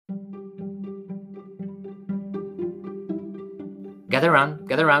Gather around,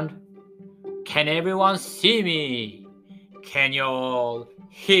 gather around. Can everyone see me? Can you all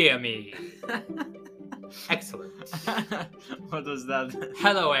hear me? Excellent. What was that?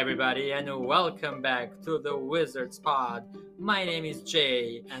 Hello, everybody, and welcome back to the Wizard's Pod. My name is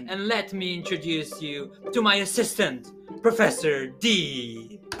Jay, and let me introduce you to my assistant, Professor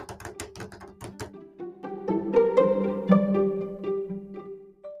D.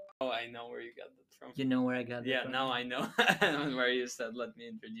 Oh, I know where you got that from. You know where I got that Yeah, from? now I know where you said, let me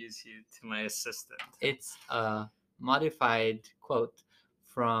introduce you to my assistant. It's a modified quote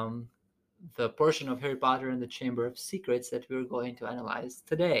from the portion of Harry Potter and the Chamber of Secrets that we're going to analyze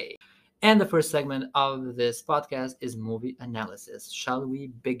today. And the first segment of this podcast is movie analysis. Shall we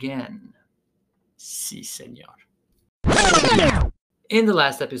begin? Si, senor. In the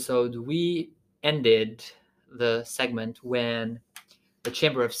last episode, we ended the segment when the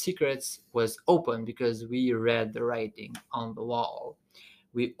Chamber of Secrets was open because we read the writing on the wall.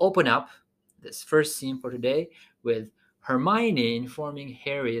 We open up this first scene for today with Hermione informing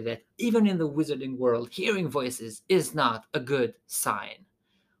Harry that even in the wizarding world, hearing voices is not a good sign.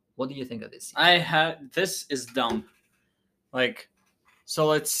 What do you think of this scene? This is dumb. So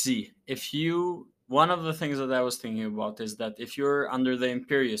let's see. One of the things that I was thinking about is that if you're under the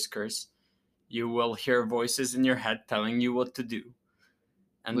Imperius curse, you will hear voices in your head telling you what to do.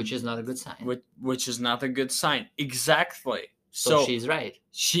 And which is not a good sign. Which is not a good sign. Exactly. So she's right.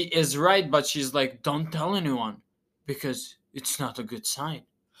 She is right, but she's like, don't tell anyone because it's not a good sign.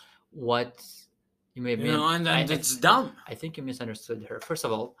 What you may be, and then it's dumb. I think you misunderstood her. First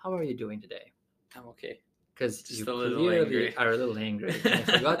of all, how are you doing today? I'm okay. Because you clearly are a little angry. And I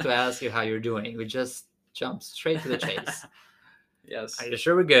forgot to ask you how you're doing. We just jumped straight to the chase. Yes. Are you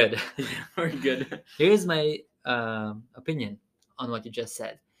sure we're good? Yeah, we're good. Here's my opinion on what you just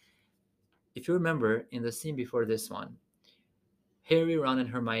said. If you remember, in the scene before this one, Harry, Ron, and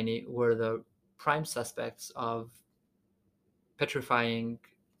Hermione were the prime suspects of petrifying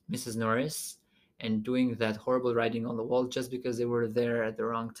Mrs. Norris and doing that horrible writing on the wall just because they were there at the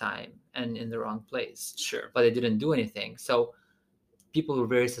wrong time and in the wrong place. Sure. But they didn't do anything. So people were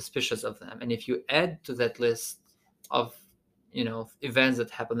very suspicious of them. And if you add to that list of, events that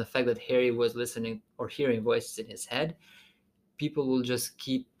happened, the fact that Harry was listening or hearing voices in his head, people will just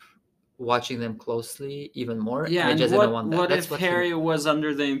keep watching them closely even more. Yeah, and just didn't want that. What if Harry was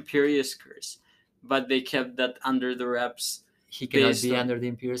under the Imperius curse, but they kept that under the wraps? He cannot be under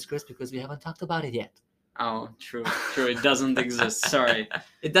the Imperius curse because we haven't talked about it yet. Oh, true. It doesn't exist. Sorry.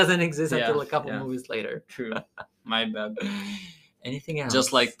 It doesn't exist until a couple movies later. True. My bad. Anything else?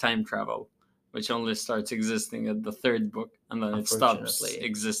 Just like time travel, which only starts existing at the third book, and then it stops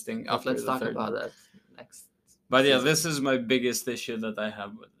existing after the third. Let's talk about that next. But yeah, this is my biggest issue that I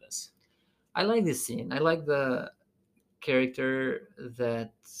have with this. I like this scene. I like the character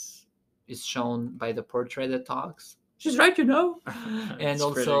that is shown by the portrait that talks. She's right, and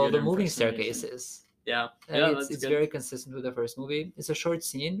also the moving staircases. Yeah, it's very consistent with the first movie. It's a short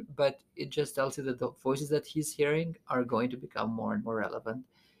scene, but it just tells you that the voices that he's hearing are going to become more and more relevant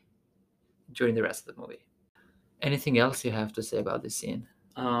during the rest of the movie. Anything else you have to say about this scene?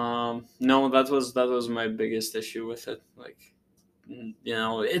 No, that was my biggest issue with it.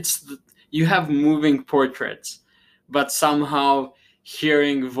 You have moving portraits, but somehow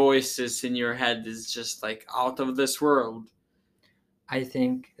hearing voices in your head is just out of this world. I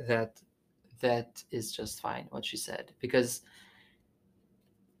think that is just fine what she said, because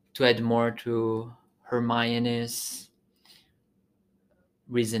to add more to Hermione's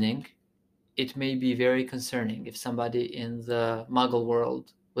reasoning, it may be very concerning if somebody in the Muggle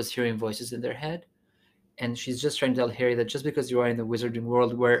world was hearing voices in their head, and she's just trying to tell Harry that just because you are in the wizarding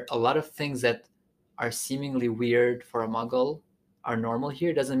world where a lot of things that are seemingly weird for a Muggle are normal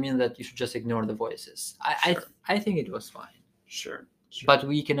here, doesn't mean that you should just ignore the voices. I think it was fine. Sure. But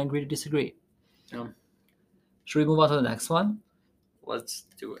we can agree to disagree. Yeah. Should we move on to the next one? Let's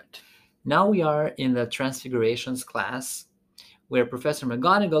do it. Now we are in the Transfigurations class, where Professor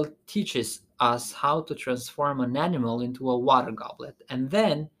McGonagall teaches us how to transform an animal into a water goblet. And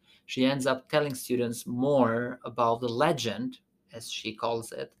then she ends up telling students more about the legend, as she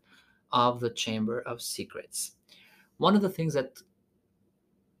calls it, of the Chamber of Secrets. One of the things that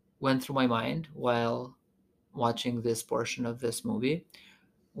went through my mind while watching this portion of this movie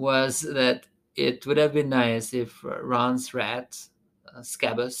was that it would have been nice if Ron's rat,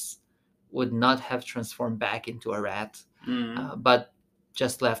 Scabbus, would not have transformed back into a rat, but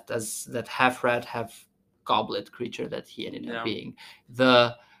just left as that half rat, half goblet creature that he ended up being.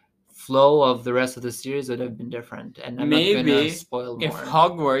 The flow of the rest of the series would have been different, and I'm not gonna spoil more. If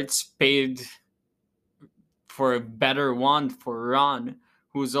Hogwarts paid for a better wand for Ron,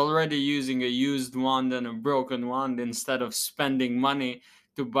 who's already using a used wand and a broken wand, instead of spending money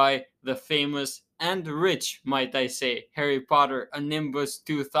to buy the famous and rich, might I say, Harry Potter a Nimbus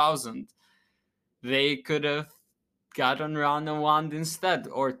 2000. They could have gotten Ron a wand instead,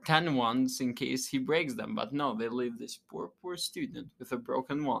 or 10 wands in case he breaks them. But no, they leave this poor student with a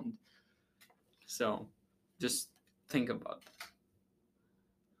broken wand. So, just think about it.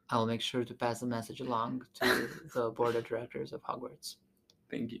 I'll make sure to pass the message along to the board of directors of Hogwarts.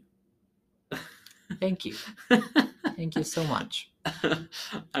 Thank you. Thank you. Thank you so much.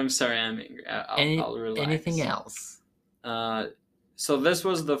 I'm sorry, I'm angry. I'll relax. Anything else? So this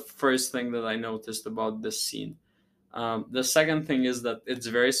was the first thing that I noticed about this scene. The second thing is that it's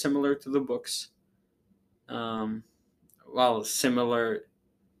very similar to the books. Well, similar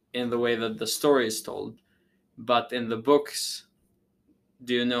in the way that the story is told, but in the books,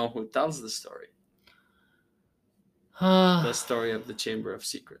 do you know who tells the story? The story of the Chamber of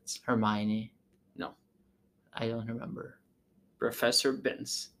Secrets. Hermione. No. I don't remember. Professor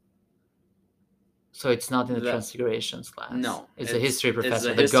Binns. So it's not in the Transfigurations class. No. It's a history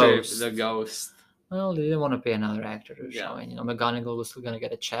professor, the ghost. The ghost. Well, they didn't want to pay another actor to show it. You know, McGonagall was still going to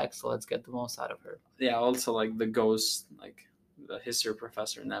get a check, so let's get the most out of her. Yeah, also, like, the ghost, like, the history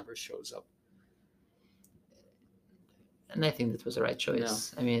professor never shows up. And I think that was the right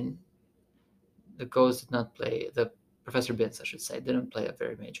choice. Yeah. I mean, the ghost did not play, the Professor Binns, I should say, didn't play a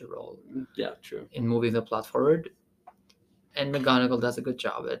very major role. Yeah, true. In moving the plot forward. And McGonagall does a good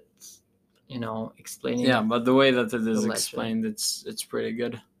job at, you know, explaining. Yeah, but the way that it is explained, it's pretty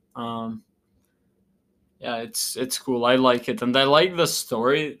good. Yeah, it's cool. I like it, and I like the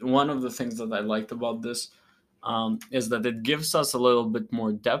story. One of the things that I liked about this is that it gives us a little bit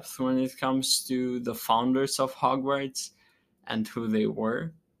more depth when it comes to the founders of Hogwarts and who they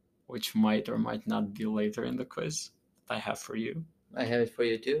were, which might or might not be later in the quiz that I have for you. I have it for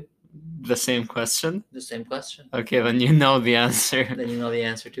you too. The same question? The same question. Okay, then you know the answer. Then you know the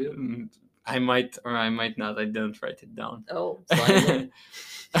answer too? I might or I might not. I didn't write it down. Oh, so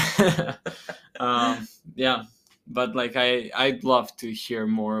yeah, but like I'd love to hear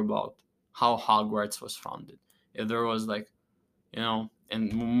more about how Hogwarts was founded. If there was, like, you know,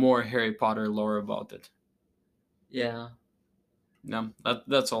 and more Harry Potter lore about it. Yeah. Yeah,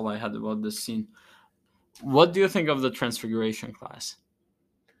 that's all I had about this scene. What do you think of the Transfiguration class?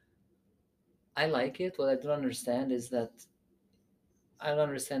 I like it. What I don't understand is that I don't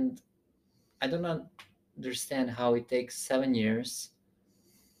understand how it takes 7 years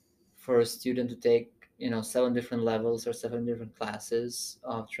for a student to take, you know, 7 different levels or 7 different classes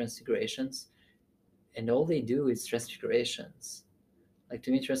of Transfigurations, and all they do is Transfigurations. Like,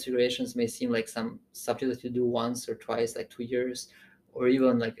 to me, Transfigurations may seem like some subject that you do once or twice, like 2 years, or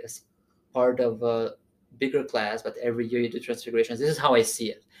even like as part of a bigger class, but every year you do Transfigurations. This is how I see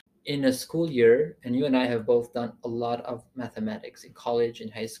it. In a school year, and you and I have both done a lot of mathematics in college, in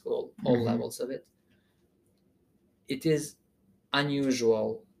high school, all levels of it. It is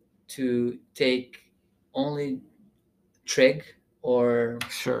unusual to take only trig or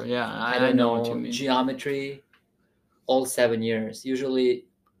sure, yeah, I don't know what you mean. Geometry all 7 years. Usually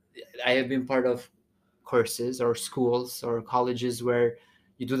I have been part of courses or schools or colleges where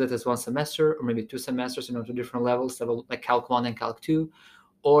you do that as 1 semester or maybe 2 semesters, you know, 2 different levels, like Calc 1 and Calc 2.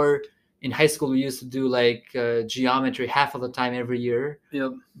 Or in high school, we used to do like geometry half of the time every year.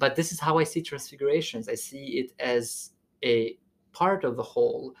 Yep. But this is how I see Transfigurations. I see it as a part of the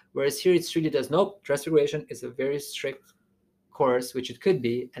whole, whereas here it's treated as, nope, Transfiguration is a very strict course, which it could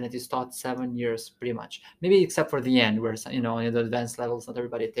be, and it is taught 7 years pretty much. Maybe except for the end, where, you know, in the advanced levels, not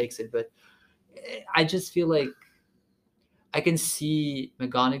everybody takes it. But I just feel like I can see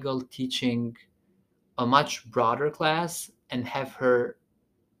McGonagall teaching a much broader class and have her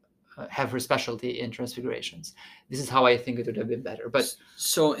specialty in Transfigurations. This is how I think it would have been better. But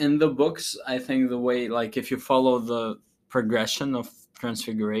so in the books, I think the way, like, if you follow the progression of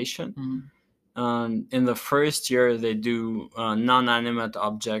Transfiguration, in the first year they do non-animate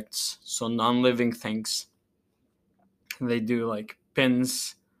objects, so non-living things. They do like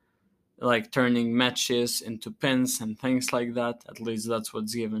pins, like turning matches into pins and things like that. At least that's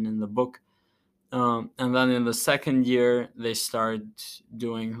what's given in the book. And then in the second year, they start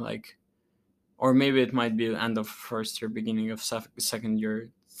doing like, or maybe it might be the end of first year, beginning of second year,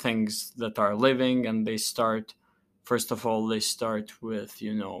 things that are living, and they start, first of all, they start with,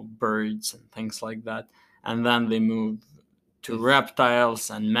 you know, birds and things like that. And then they move to reptiles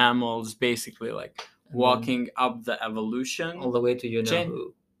and mammals, basically like walking up the evolution. All the way to you know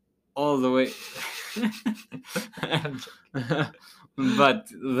who. All the way. But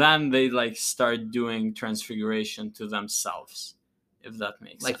then they like start doing transfiguration to themselves, if that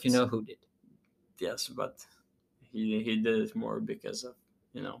makes Like sense. who did. Yes, but he did it more because of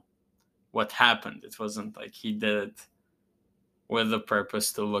what happened. It wasn't like he did it with the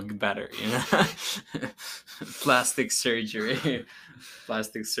purpose to look better. Plastic surgery.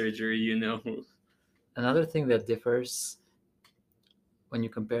 Plastic surgery. Another thing that differs when you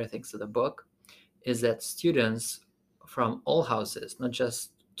compare things to the book is that students from all houses, not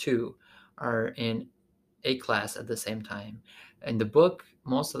just two, are in a class at the same time. In the book,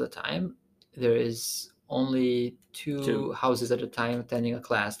 most of the time, there is only two houses at a time attending a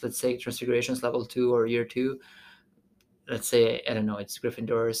class. Let's say Transfigurations level 2 or year 2. Let's say, I don't know, it's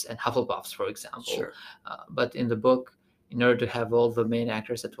Gryffindors and Hufflepuffs, for example. Sure. But in the book, in order to have all the main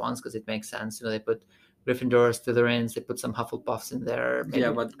actors at once, because it makes sense, they put Gryffindors, Slytherins, they put some Hufflepuffs in there. Maybe.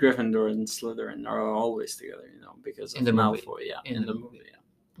 Yeah, but Gryffindor and Slytherin are always together, because of In the movie. Malfoy. Yeah, In the movie.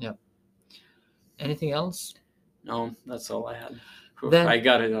 Yeah. Yep. Anything else? No, that's all I had. Then- I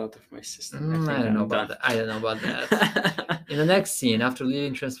got it out of my system. I don't know about that. I don't know about that. In the next scene, after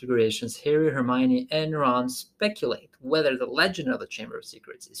leading Transfigurations, Harry, Hermione, and Ron speculate whether the legend of the Chamber of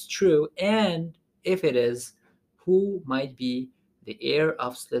Secrets is true, and if it is, who might be the heir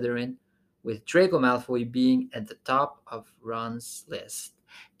of Slytherin, with Draco Malfoy being at the top of Ron's list.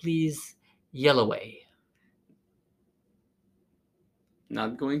 Please yell away.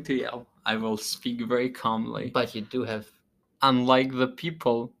 Not going to yell. I will speak very calmly. But you do have... Unlike the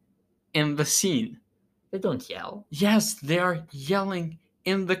people in the scene. They don't yell. Yes, they are yelling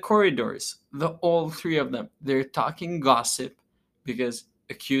in the corridors. All three of them. They're talking gossip because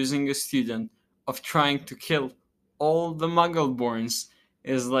accusing a student of trying to kill all the Muggleborns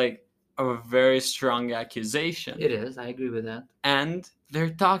is like a very strong accusation. It is. I agree with that. And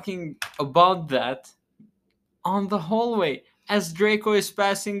they're talking about that on the hallway as Draco is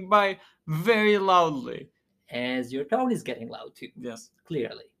passing by very loudly. As your tone is getting loud too. Yes.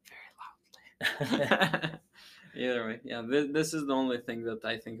 Clearly. Very loudly. Either way, yeah, this is the only thing that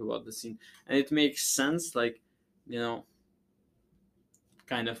I think about the scene. And it makes sense, like,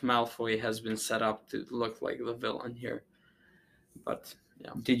 kind of Malfoy has been set up to look like the villain here. But,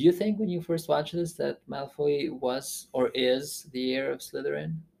 yeah. Did you think when you first watched this that Malfoy was or is the heir of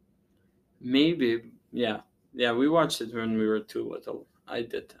Slytherin? Maybe, yeah. Yeah, we watched it when we were too little. I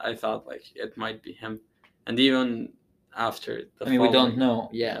did. I thought, like, it might be him. And even after the we don't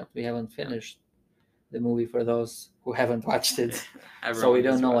know. Yeah, we haven't finished the movie for those who haven't watched it. So we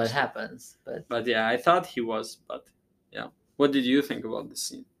don't know what happens. But yeah, I thought he was. But yeah. What did you think about the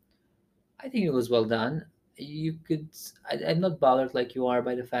scene? I think it was well done. I'm not bothered like you are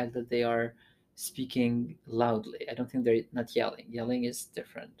by the fact that they are speaking loudly. I don't think they're not yelling. Yelling is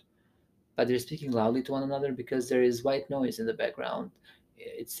different. But they're speaking loudly to one another because there is white noise in the background.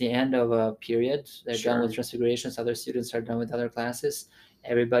 It's the end of a period. They're done with Transfigurations. Other students are done with other classes.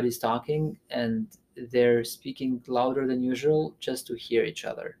 Everybody's talking and they're speaking louder than usual just to hear each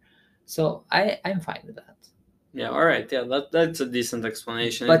other. So I'm fine with that. Yeah, all right. Yeah, that's a decent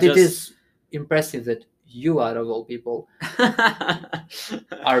explanation. But it is impressive that you, out of all people,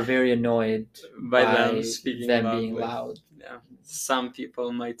 are very annoyed by them speaking being loud. Yeah, some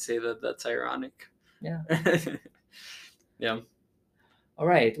people might say that that's ironic. Yeah. Yeah. All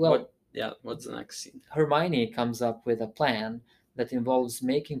right. Well, what's the next scene? Hermione comes up with a plan that involves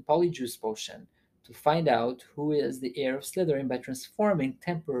making Polyjuice Potion to find out who is the heir of Slytherin by transforming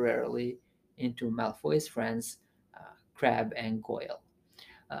temporarily into Malfoy's friends, Crabbe and Goyle.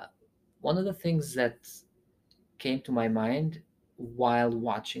 One of the things that came to my mind while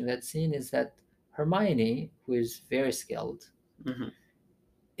watching that scene is that Hermione, who is very skilled,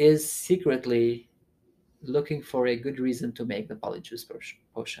 is secretly looking for a good reason to make the Polyjuice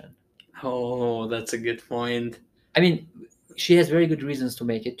Potion. Oh, that's a good point. I mean, she has very good reasons to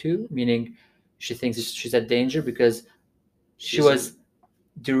make it too, meaning she thinks she's at danger because she was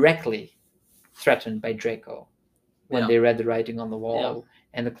directly threatened by Draco when they read the writing on the wall.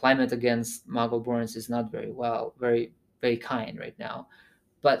 And the climate against Muggleborns is not very, very kind right now.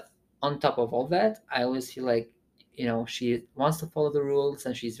 But on top of all that, I always feel like, she wants to follow the rules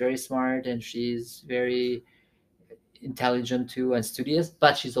and she's very smart and she's very intelligent too and studious,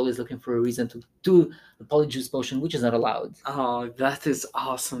 but she's always looking for a reason to do the Polyjuice Potion, which is not allowed. Oh, that is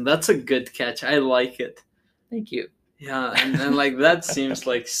awesome. That's a good catch. I like it. Thank you. Yeah, and like that seems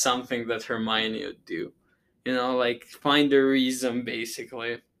like something that Hermione would do. Like find a reason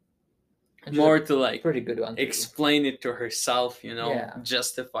basically. More to like pretty good one. Explain it to herself,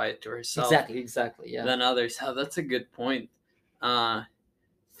 justify it to herself. Exactly, yeah. Than others. Oh, that's a good point.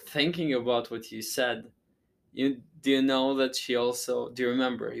 Thinking about what you said, Do you know that she also, do you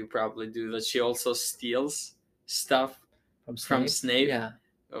remember, you probably do, that she also steals stuff From from Snape. Snape Yeah.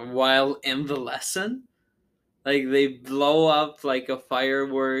 while in the lesson? Like they blow up like a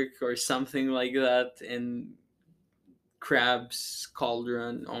firework or something like that in Crab's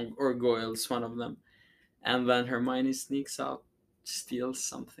cauldron, or Goyle's, one of them. And then Hermione sneaks out, steals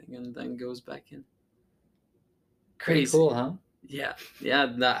something, and then goes back in. Pretty Crazy. cool, huh? Yeah,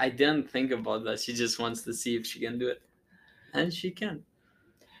 yeah. I didn't think about that. She just wants to see if she can do it, and she can.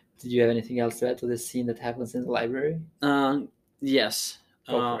 Did you have anything else to add to this scene that happens in the library? Yes.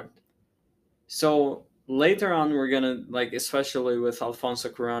 Go for it. So later on, we're gonna, like, especially with Alfonso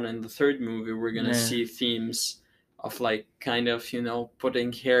Cuarón in the third movie, we're gonna Yeah. see themes of, like, kind of,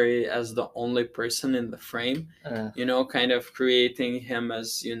 putting Harry as the only person in the frame. Kind of creating him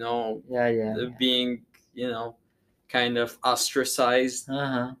as, Yeah. being, kind of ostracized.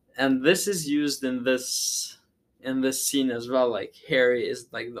 Uh-huh. And this is used in this scene as well. Like, Harry is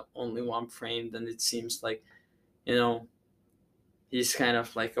like the only one framed, and it seems like, you know he's kind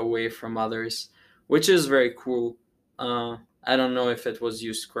of like away from others, which is very cool. I don't know if it was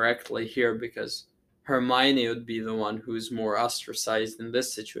used correctly here, because Hermione would be the one who's more ostracized in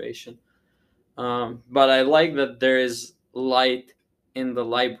this situation. But I like that there is light in the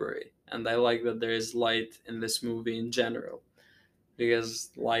library, and I like that there is light in this movie in general,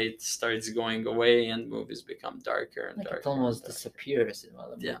 because light starts going away and movies become darker and Like darker. it almost and darker. disappears in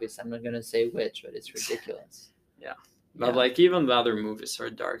one of the Yeah. movies. I'm not gonna say which, but it's ridiculous. Yeah. But like even the other movies are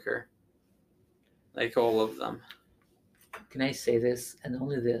darker. Like all of them. Can I say this and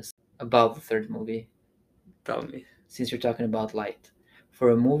only this about the third movie? Tell me. Since you're talking about light, for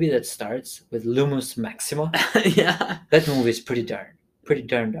a movie that starts with Lumus Maxima, Yeah. that movie is pretty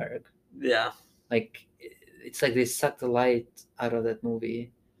darn dark. Yeah. Like it's like they suck the light out of that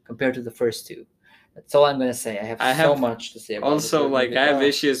movie compared to the first two. That's all I'm gonna say. I have so much to say about Also, the third like, movie. I have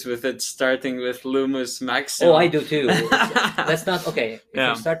issues with it starting with Lumus Maxima. Oh, I do too. Let's not. Okay, if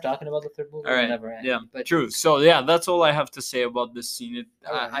Yeah. we start talking about the third movie, All we'll right. never end. Yeah, But true. So yeah, that's all I have to say about this scene.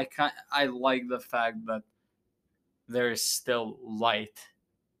 Alright. I like the fact that there is still light,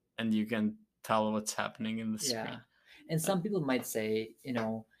 and you can tell what's happening in the screen. And some people might say,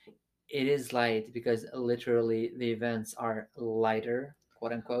 it is light because literally the events are lighter,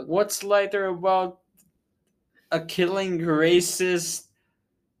 quote unquote. What's lighter about a killing racist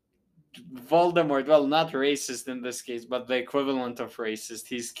Voldemort? Well, not racist in this case, but the equivalent of racist.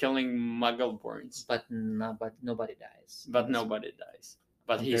 He's killing Muggleborns. But nobody dies. But nobody dies.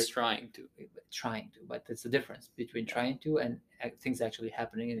 But he's trying to. But it's the difference between trying to and things actually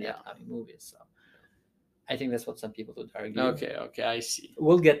happening in the upcoming movies. So I think that's what some people would argue. Okay, I see.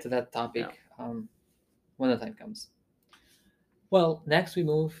 We'll get to that topic when the time comes. Well, next we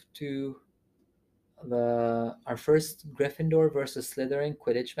move to our first Gryffindor versus Slytherin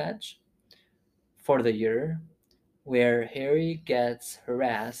Quidditch match for the year, where Harry gets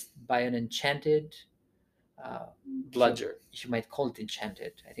harassed by an enchanted bludger. You might call it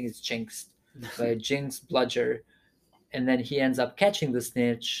enchanted. I think it's jinxed by a jinxed bludger, and then he ends up catching the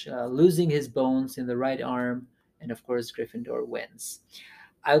snitch, losing his bones in the right arm, and of course Gryffindor wins.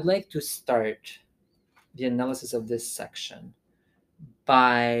 I would like to start the analysis of this section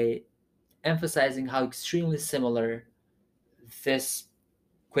by emphasizing how extremely similar this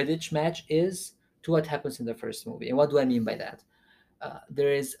Quidditch match is to what happens in the first movie. And what do I mean by that?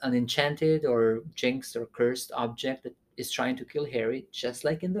 There is an enchanted or jinxed or cursed object that is trying to kill Harry, just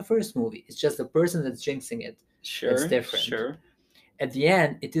like in the first movie. It's just the person that's jinxing it. It's different. Sure. At the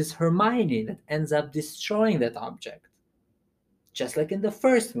end, it is Hermione that ends up destroying that object, just like in the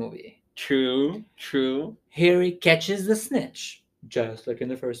first movie. True. Harry catches the snitch, just like in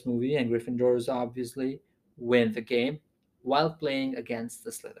the first movie, and Gryffindors obviously win the game while playing against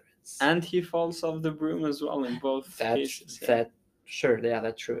the Slytherins. And he falls off the broom as well in both cases. That's true.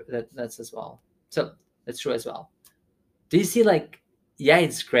 That's as well. So that's true as well. Do you see, like,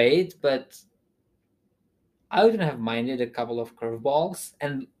 it's great, but I wouldn't have minded a couple of curveballs,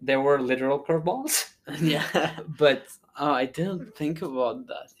 and there were literal curveballs. Yeah. But I didn't think about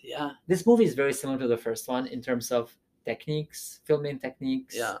that. Yeah. This movie is very similar to the first one in terms of techniques, filming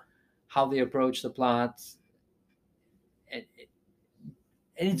techniques, how they approach the plot. And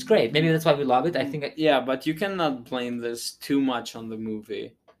it's great. Maybe that's why we love it. I think. But you cannot blame this too much on the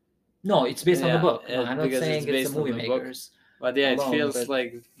movie. No, it's based on the book. No, I'm not because saying it's based it's the movie on the book. makers. But it feels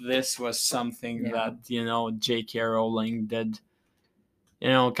like this was something that, J.K. Rowling did.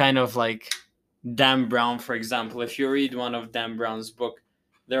 Kind of like Dan Brown, for example. If you read one of Dan Brown's book,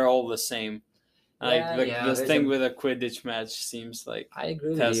 they're all the same. The thing with a Quidditch match seems like I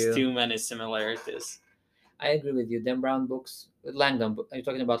agree it has too many similarities. I agree with you. Dan Brown books, Langdon. Are you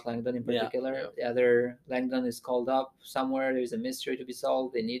talking about Langdon in Yeah, particular? yeah. The other Langdon is called up somewhere. There's a mystery to be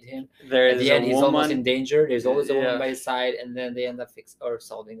solved. They need him. There At is the a end, he's almost in woman. danger. There's always a woman Yeah, by his side, and then they end up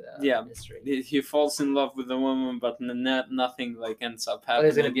solving the yeah. mystery. He falls in love with the woman, but nothing like ends up But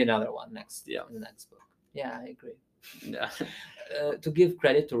there's going to happening. be another one next. Yeah. In the next book. Yeah, I agree. Yeah. To give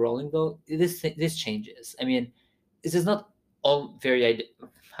credit to Rowling, though, this changes. I mean, this is not all very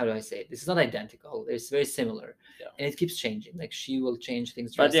how do I say it? This is not identical. It's very similar, Yeah. and it keeps changing. Like she will change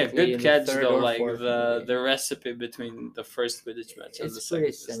things But yeah, drastically good in the catch third though. or Like fourth movie. the recipe between the first Quidditch match and It's the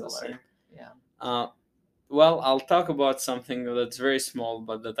pretty second is the same. similar. Yeah. Well, I'll talk about something that's very small,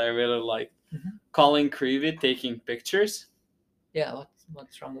 but that I really like. Mhm. Colin Creevy taking pictures. Yeah.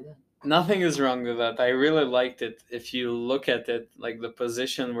 What's wrong with that? Nothing is wrong with that. I really liked it. If you look at it, like the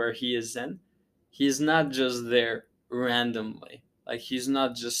position where he is in, he's not just there randomly. Like he's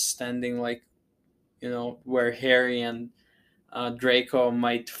not just standing like, where Harry and Draco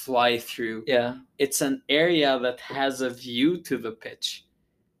might fly through. Yeah. It's an area that has a view to the pitch,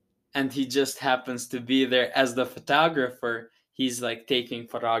 and he just happens to be there as the photographer. He's like taking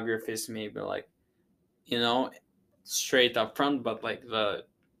photographies, maybe like, you know, straight up front, but like the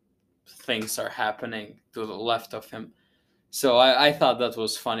things are happening to the left of him. So I thought that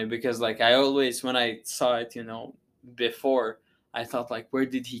was funny because like I always when I saw it, before, I thought like, where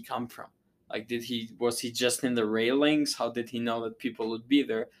did he come from? Like was he just in the railings? How did he know that people would be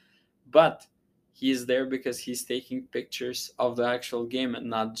there? But he is there because he's taking pictures of the actual game and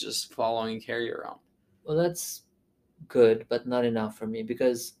not just following Harry around. Well, that's good, but not enough for me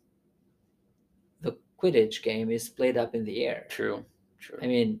because the Quidditch game is played up in the air. True. I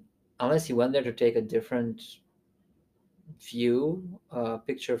mean, unless he went there to take a different view,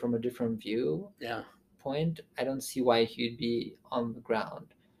 picture from a different view Yeah. point, I don't see why he'd be on the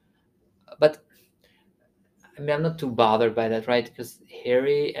ground. But I mean, I'm not too bothered by that, right? Because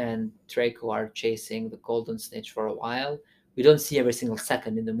Harry and Draco are chasing the Golden Snitch for a while. We don't see every single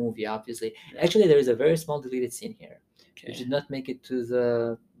second in the movie, obviously. Yeah. Actually, there is a very small deleted scene here, which Okay. did not make it to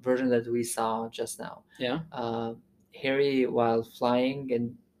the version that we saw just now. Yeah. Harry, while flying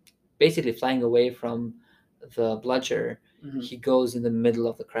and basically flying away from the bludger, Mhm. he goes in the middle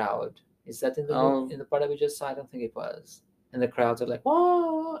of the crowd. Is that in the Oh. in the part that we just saw? I don't think it was. And the crowds are like,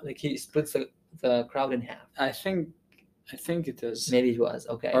 whoa! Like he splits the crowd in half. I think it is. Maybe it was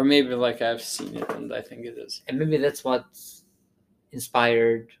okay. Or maybe like I've seen it and I think it is. And maybe that's what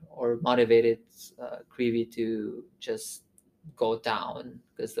inspired or motivated Creevy to just go down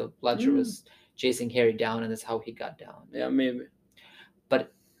because the bludger was chasing Harry down, and that's how he got down. Yeah, maybe.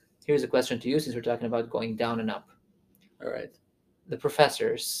 But here's a question to you, since we're talking about going down and up. All right. The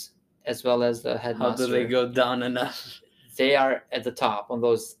professors, as well as the How headmaster, do they go down and up? they are at the top on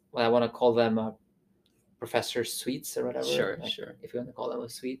those, what I want to call them professor suites or whatever. Sure, like, sure. If you want to call them a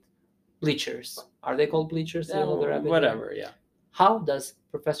suite. Bleachers. Are they called bleachers? Yeah, whatever, yeah. How does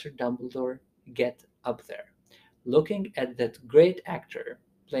Professor Dumbledore get up there? Looking at that great actor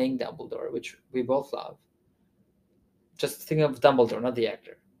playing Dumbledore, which we both love. Just think of Dumbledore, not the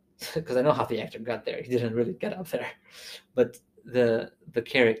actor. Because I know how the actor got there. He didn't really get up there. But the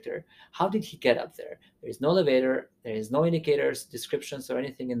character, how did he get up there? There is no elevator, there is no indicators, descriptions, or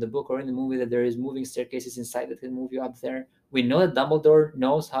anything in the book or in the movie that there is moving staircases inside that can move you up there. We know that Dumbledore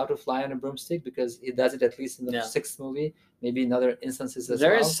knows how to fly on a broomstick because he does it at least in the sixth movie, maybe in other instances as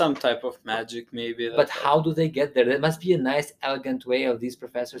There well. is some type of magic, maybe. But how do they get there? There must be a nice, elegant way of these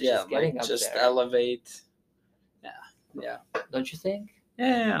professors just getting up just there. elevate. Yeah. Don't you think?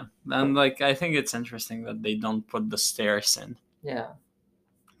 Yeah. And like I think it's interesting that they don't put the stairs in. Yeah.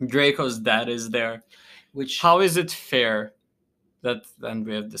 Draco's dad is there. How is it fair that, and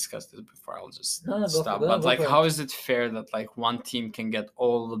we have discussed this before, I'll just stop. But like how is it fair that like one team can get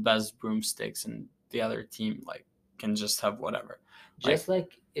all the best broomsticks and the other team like can just have whatever? Just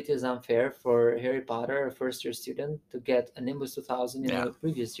like it is unfair for Harry Potter, a first year student, to get a Nimbus 2000 in the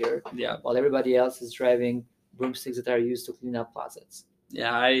previous year, while everybody else is driving broomsticks that are used to clean up closets.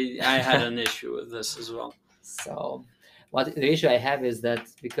 Yeah, I had an issue with this as well. So the issue I have is that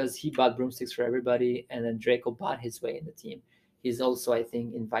because he bought broomsticks for everybody and then Draco bought his way in the team, he's also, I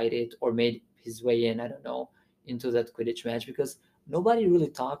think, invited or made his way in, I don't know, into that Quidditch match, because nobody really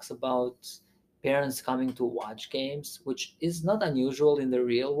talks about parents coming to watch games, which is not unusual in the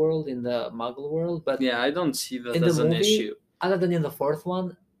real world, in the Muggle world. But yeah, I don't see that in as the an movie, issue. Other than in the fourth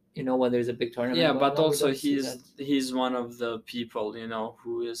one, when there's a big tournament. Yeah, but also he's one of the people,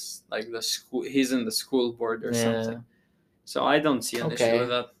 who is like the school. He's in the school board or something. So I don't see an issue with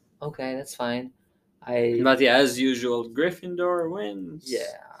that. Okay, that's fine. But yeah, as usual, Gryffindor wins.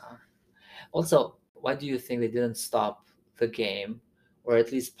 Yeah. Also, why do you think they didn't stop the game or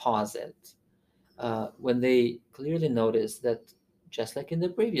at least pause it when they clearly noticed that, just like in the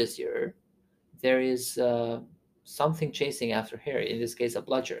previous year, there is something chasing after Harry, in this case, a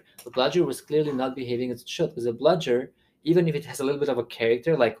bludger. The bludger was clearly not behaving as it should, because a bludger, even if it has a little bit of a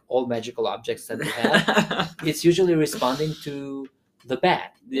character, like all magical objects tend to have, it's usually responding to the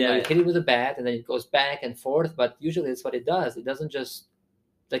bat. Yeah, You yeah. hit it with a bat and then it goes back and forth, but usually that's what it does. It doesn't just,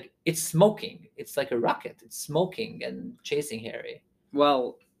 like, it's smoking. It's like a rocket. It's smoking and chasing Harry.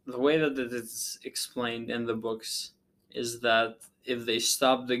 Well, the way that it is explained in the books is that if they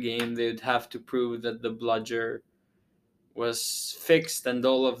stopped the game, they would have to prove that the bludger was fixed and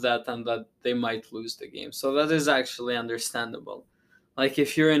all of that, and that they might lose the game. So that is actually understandable. Like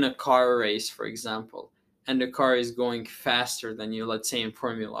if you're in a car race, for example, and the car is going faster than you, let's say in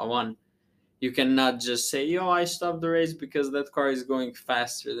Formula One, you cannot just say, yo, I stopped the race because that car is going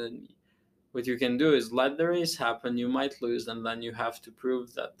faster than me. What you can do is let the race happen, you might lose, and then you have to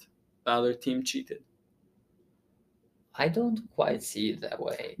prove that the other team cheated. I don't quite see it that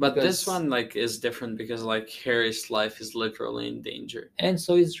way. But because- this one like is different because like Harry's life is literally in danger. and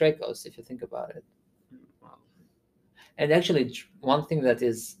so is Draco's, if you think about it. Wow. And actually, one thing that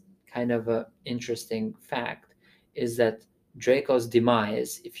is kind of an interesting fact is that Draco's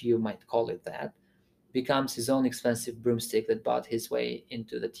demise, if you might call it that, becomes his own expensive broomstick that bought his way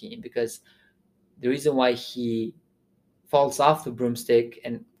into the team. Because the reason why he falls off the broomstick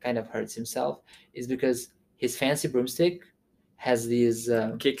and kind of hurts himself is because his fancy broomstick has these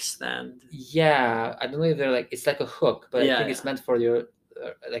Kickstand. yeah, I don't know if they're like, it's like a hook, but I think it's meant for your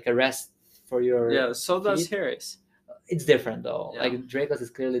like a rest for your Yeah, so does feet. Harry's. It's different though. Yeah. Like Draco's is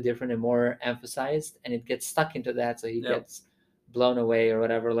clearly different and more emphasized, and it gets stuck into that, so he Yeah. gets blown away or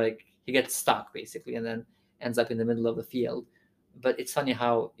whatever. Like he gets stuck basically, and then ends up in the middle of the field. But it's funny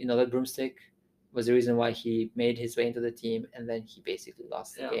how that broomstick was the reason why he made his way into the team, and then he basically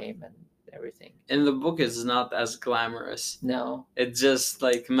lost the Yeah. game and everything. In the book, it's not as glamorous. No, It's just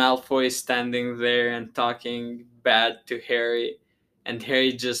like Malfoy standing there and talking bad to Harry, and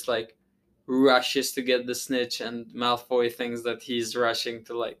Harry just like rushes to get the snitch, and Malfoy thinks that he's rushing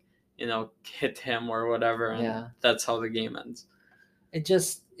to like hit him or whatever, and Yeah. that's how the game ends. it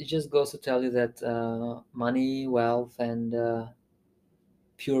just goes to tell you that money, wealth, and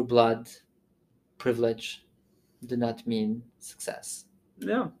pure blood, privilege, do not mean success.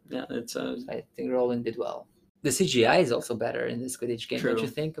 Yeah, it's a. I think Rowling did well. The CGI is also better in this Quidditch game, don't True. you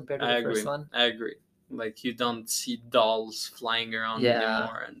think, compared to I the agree. first one? I agree. Like you don't see dolls flying around Yeah.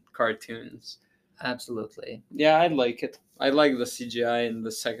 anymore and cartoons. Absolutely. Yeah, I like it. I like the CGI in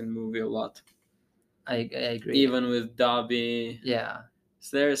the second movie a lot. I agree. Even with Dobby. Yeah.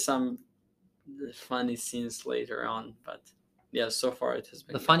 So there are some funny scenes later on, but yeah, so far it has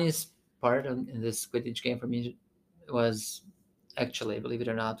been The good. funniest part in this Quidditch game for me was actually, believe it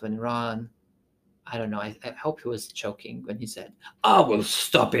or not, when Ron, I don't know, I hope he was choking when he said, "Oh, well,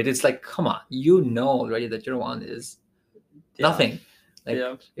 stop it." It's like, come on, you know already that your wand is Yeah. nothing. Like,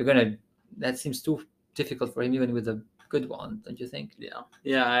 Yeah. that seems too difficult for him, even with a good wand, don't you think? Yeah,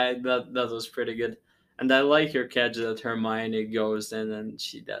 that was pretty good. And I like your catch that Hermione goes in and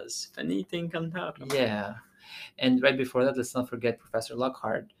she does Finite Incantato. Yeah. And right before that, let's not forget Professor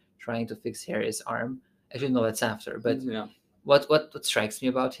Lockhart trying to fix Harry's arm. Actually, no, that's after. But yeah, what strikes me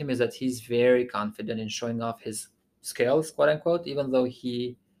about him is that he's very confident in showing off his skills, quote unquote, even though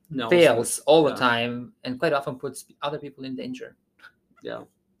he no, fails all the yeah. time and quite often puts other people in danger. Yeah,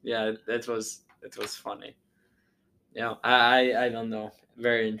 it was funny. Yeah, I don't know.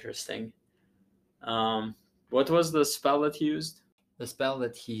 Very interesting. What was the spell that he used? The spell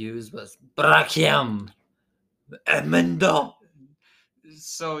that he used was Brachiam Emendo.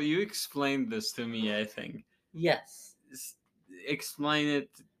 So you explained this to me, I think. Yes. Explain it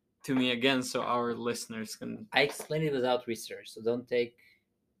to me again so our listeners can. I explained it without research, so don't take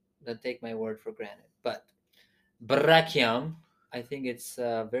my word for granted. But Brachiam, I think it's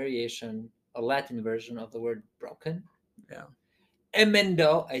a variation, a Latin version of the word broken. Yeah.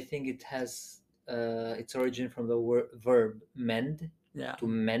 Emendo, I think it has its origin from the verb mend, Yeah. to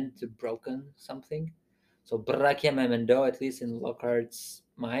mend the broken something. So Brachiam Emendo, at least in Lockhart's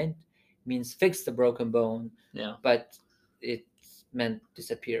mind, means fix the broken bone. Yeah. But it meant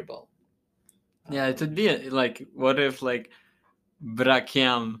disappearable. Yeah, it would be like, what if like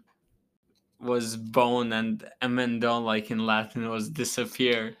brachiam was bone and emendo like in Latin was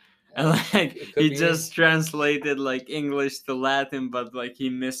disappear, and like It could he be. just translated like English to Latin, but like he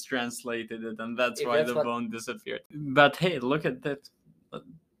mistranslated it, and that's If why that's the what- bone disappeared. But hey, look at that.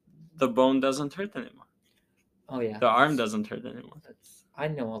 The bone doesn't hurt anymore. Oh yeah. The arm doesn't hurt anymore. That's I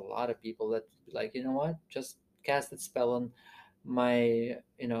know a lot of people that be like, you know what, just cast that spell on my,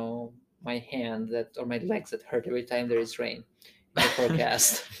 my hand that or my legs that hurt every time there is rain in the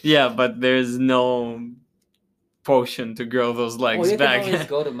forecast. Yeah, but there's no potion to grow those Oh, legs you can back. always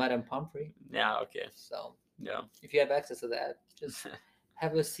go to Madame Pomfrey. Yeah, okay. So Yeah. if you have access to that, just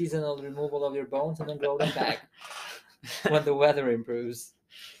have a seasonal removal of your bones and then grow them back when the weather improves.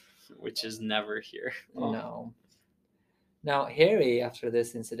 Which is never here. Oh. No. Now, Harry, after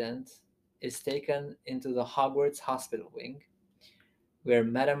this incident, is taken into the Hogwarts hospital wing, where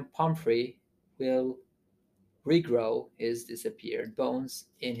Madame Pomfrey will regrow his disappeared bones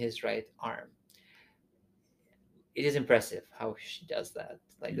in his right arm. It is impressive how she does that.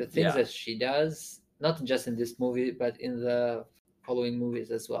 Like the things Yeah. that she does, not just in this movie, but in the following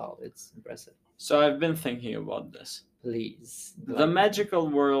movies as well. It's impressive. So I've been thinking about this. Please. The magical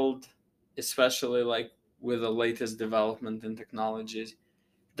world, especially like with the latest development in technologies,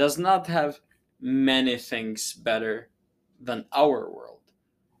 does not have many things better than our world.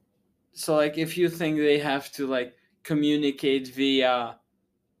 So like if you think they have to like communicate via,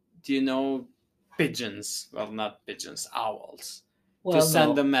 do you know, pigeons, well, not pigeons, owls, to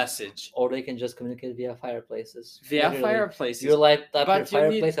send a message Or they can just communicate via fireplaces. via Literally, fireplaces. you light up your But you need,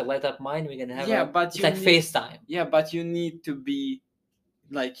 fireplace, I light up mine. We can have yeah, a. but It's you like need, FaceTime, yeah, but you need to be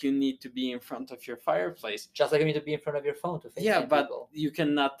like, you need to be in front of your fireplace. just like you need to be in front of your phone to FaceTime Yeah, but people. you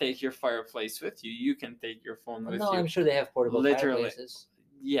cannot take your fireplace with you. You can take your phone with No, you. I'm sure they have portable Literally. fireplaces.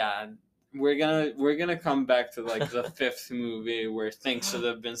 Yeah, we're gonna come back to like the fifth movie where things should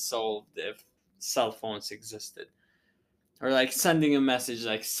have been solved if cell phones existed. Or like sending a message,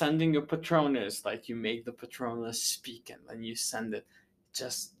 like sending a Patronus, like you make the Patronus speak and then you send it.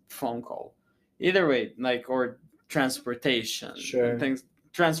 Just phone call. Either way, like, or transportation Sure. and things.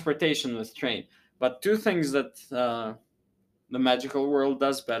 Transportation with train. But two things that the magical world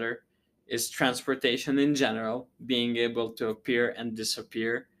does better is transportation in general, being able to appear and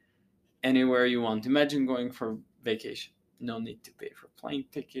disappear anywhere you want. Imagine going for vacation. No need to pay for plane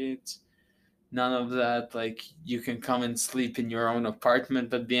tickets. None of that. Like you can come and sleep in your own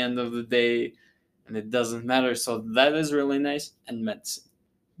apartment at the end of the day, and it doesn't matter. So that is really nice. And medicine,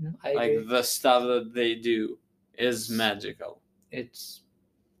 I like agree. the stuff that they do, is magical. It's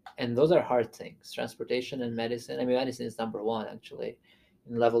and those are hard things. Transportation and medicine. I mean, medicine is number one actually,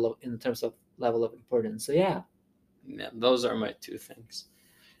 in terms of level of importance. So yeah, Yeah, those are my two things.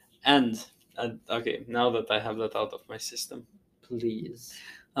 And okay, now that I have that out of my system, please.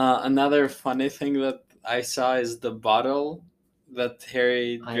 another funny thing that I saw is the bottle that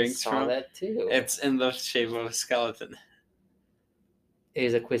Harry I drinks saw from. that too. It's in the shape of a skeleton.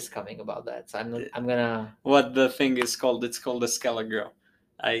 There's a quiz coming about that, so I'm gonna. What the thing is called? It's called a Scaligro.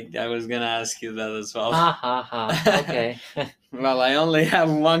 I was gonna ask you that as well. Ha ha ha. Okay. Well, I only have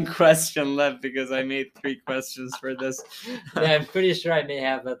one question left because I made 3 questions for this. Yeah, I'm pretty sure I may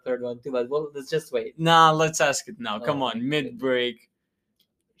have a third one too, but well, let's just wait. Nah, let's ask it now. Oh Come my on, mid break.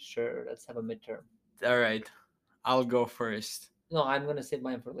 Sure, let's have a midterm. All right, I'll go first. No, I'm gonna save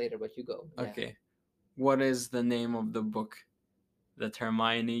mine for later, but you go. Yeah. Okay. What is the name of the book that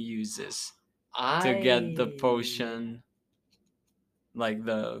Hermione uses to get the potion, like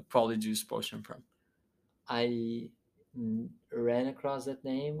the polyjuice potion from? I ran across that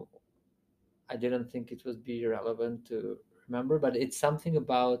name. I didn't think it would be relevant to remember, but it's something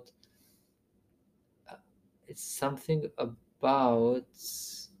about. It's something about.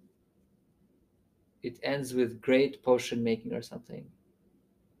 It ends with great potion making or something.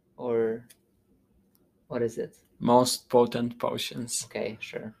 Or what is it? Most potent potions. Okay,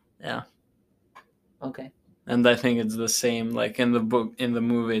 sure. Yeah. Okay. And I think it's the same. Like in the book, in the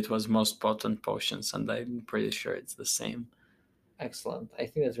movie, it was most potent potions, and I'm pretty sure it's the same. Excellent. I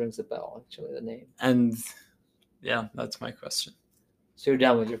think that rings a bell, actually, the name. And yeah, that's my question. So you're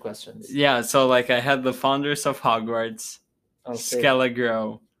done with your questions? Yeah, so like I had the founders of Hogwarts,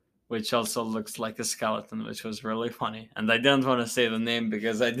 Scaligro, which also looks like a skeleton, which was really funny. And I didn't want to say the name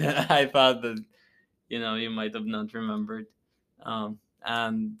because I thought that, you might have not remembered.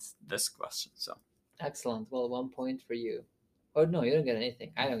 And this question, so. Excellent. Well, 1 point for you. Oh, no, you don't get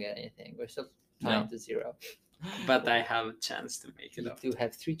anything. I don't get anything. We're still tied to 0. But I have a chance to make it You up. do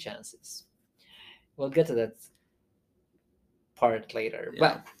have 3 chances. We'll get to that part later. Yeah.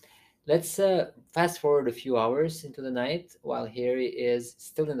 But let's fast forward a few hours into the night while Harry is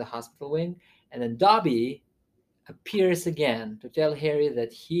still in the hospital wing. And then Dobby appears again to tell Harry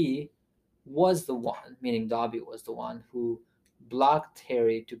that he was the one, meaning Dobby was the one, who blocked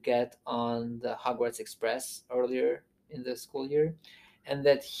Harry to get on the Hogwarts Express earlier in the school year, and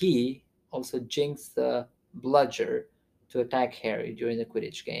that he also jinxed the bludger to attack Harry during the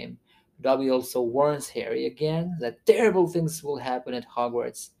Quidditch game. Dobby also warns Harry again that terrible things will happen at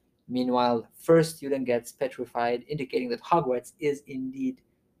Hogwarts. Meanwhile, first student gets petrified, indicating that Hogwarts is indeed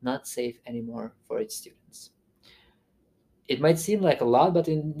not safe anymore for its students. It might seem like a lot, but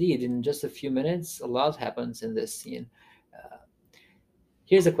indeed, in just a few minutes, a lot happens in this scene. Uh,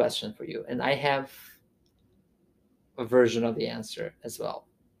 Here's a question for you, and I have a version of the answer as well.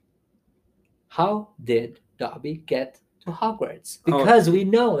 How did Dobby get to Hogwarts? Because we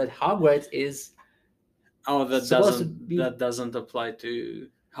know that Hogwarts is Oh, that supposed to doesn't be. that doesn't apply to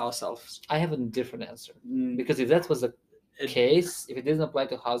house elves. I have a different answer. Mm, Because if that was the it- case, if it didn't apply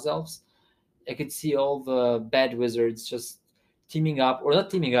to house elves, I could see all the bad wizards just teaming up, or not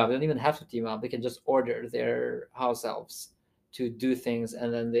teaming up. They don't even have to team up. They can just order their house elves to do things,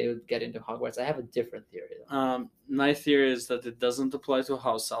 and then they would get into Hogwarts. I have a different theory, though. My theory is that it doesn't apply to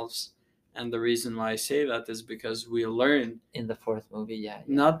house elves, and the reason why I say that is because we learn In the fourth movie, yeah.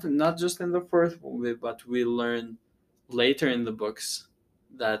 not just in the fourth movie, but we learn later in the books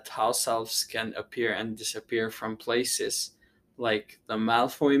that house elves can appear and disappear from places like the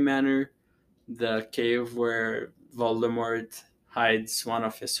Malfoy Manor, the cave where Voldemort hides one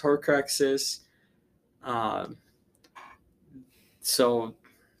of his Horcruxes. Um, so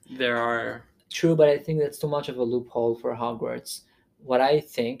there are. True, but I think that's too much of a loophole for Hogwarts. What I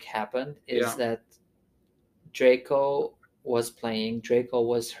think happened is Yeah. that Draco Draco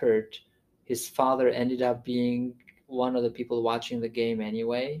was hurt. His father ended up being one of the people watching the game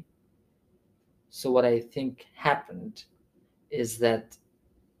anyway. So what I think happened is that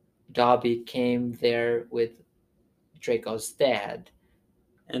Dobby came there with Draco's dad,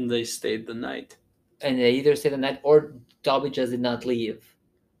 And they stayed the night. and they either stayed the night or Dobby just did not leave.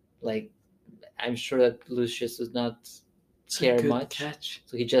 Like, I'm sure that Lucius does not It's care a good much. catch.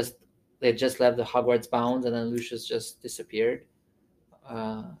 So they just left the Hogwarts bounds, and then Lucius just disappeared.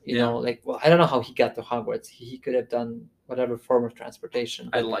 Yeah. Well, I don't know how he got to Hogwarts. He could have done whatever form of transportation.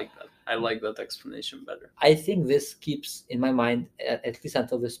 I But like that. I like that explanation better. I think this keeps, in my mind, at least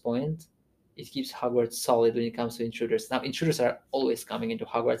until this point, it keeps Hogwarts solid when it comes to intruders. Now, intruders are always coming into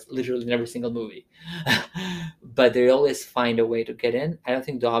Hogwarts, literally in every single movie, but they always find a way to get in. I don't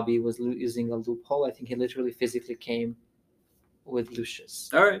think Dobby was using a loophole. I think he literally physically came with Lucius.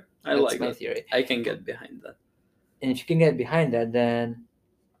 All right, I That's like my that. theory. I can get behind that. And if you can get behind that, then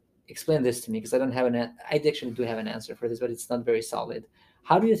explain this to me, because I don't have I actually do have an answer for this, but it's not very solid.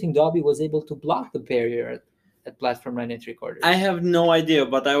 How do you think Dobby was able to block the barrier at platform 9 and 3/4? I have no idea,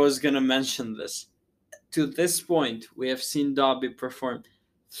 but I was gonna mention this. To this point, we have seen Dobby perform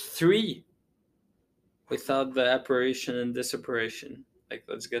 3 without the apparition and disapparition. Like,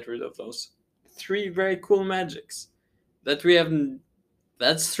 let's get rid of those 3 very cool magics that we haven't.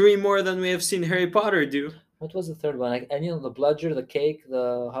 That's 3 more than we have seen Harry Potter do. What was the third one? Like, and the bludger, the cake,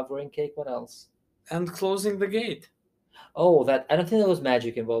 the hovering cake. What else? And closing the gate. Oh, that I don't think there was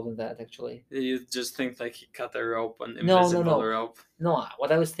magic involved in that actually. You just think like he cut a rope, an No, invisible rope. No,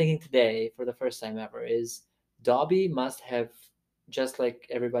 what I was thinking today for the first time ever is Dobby must have, just like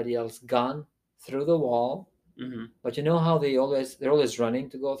everybody else, gone through the wall. Mm-hmm. But you know how they're always running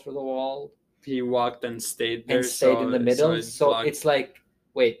to go through the wall. He walked and stayed there. And stayed in the middle, so blocked. it's like,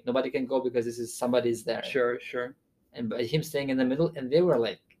 wait, nobody can go because somebody's there. Sure. And by him staying in the middle, and they were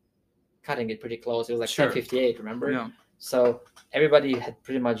like cutting it pretty close. It was like Sure. 10:58, remember? Yeah. So everybody had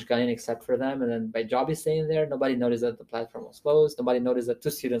pretty much gone in except for them, and then by Dobby staying there, nobody noticed that the platform was closed. Nobody noticed that 2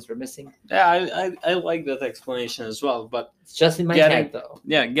 students were missing. Yeah, I like that explanation as well. But It's just in my head, though.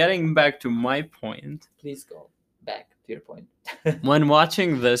 yeah, getting back to my point. Please go back to your point. When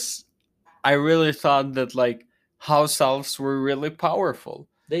watching this, I really thought that like house elves were really powerful.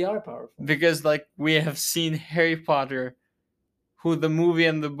 They are powerful because like we have seen Harry Potter, who the movie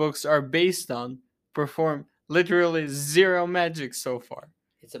and the books are based on, perform literally 0 magic so far.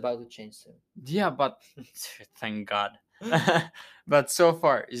 It's about to change soon. Yeah, but thank God. But so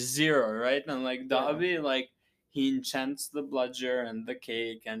far 0, right? And like Dobby, like he enchants the bludger and the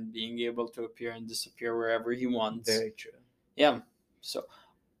cake and being able to appear and disappear wherever he wants. Very true. Yeah. So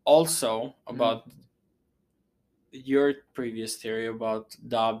also about your previous theory about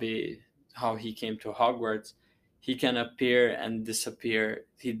Dobby, how he came to Hogwarts, he can appear and disappear.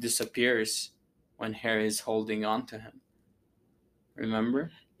 He disappears when Harry is holding on to him.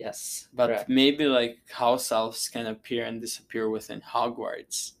 Remember? Yes. But correct. maybe like house elves can appear and disappear within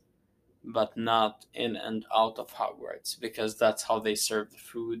Hogwarts, but not in and out of Hogwarts, because that's how they serve the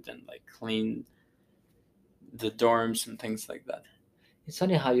food and like clean the dorms and things like that. It's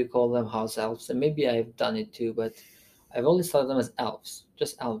funny how you call them house elves, and maybe I've done it too, but I've always thought of them as elves,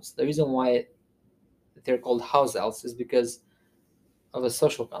 just elves. The reason why they're called house elves is because of a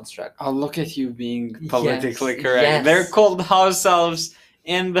social construct. Oh, look at you being politically Yes, correct. yes. They're called house elves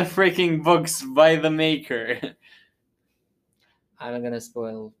in the freaking books by the maker. I'm not gonna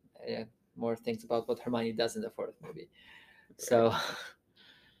spoil more things about what Hermione does in the fourth movie. So,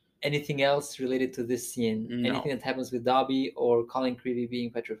 anything else related to this scene? No. Anything that happens with Dobby or Colin Creevy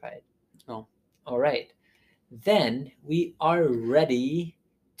being petrified? No. All right. Then we are ready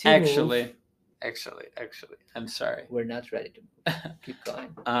to Actually, move. I'm sorry. We're not ready to move. Keep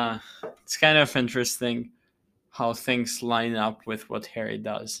going. It's kind of interesting how things line up with what Harry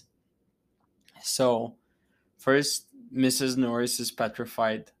does. So, first, Mrs. Norris is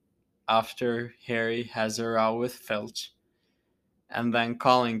petrified after Harry has a row with Filch, and then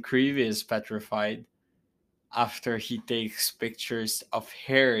Colin Creevy is petrified after he takes pictures of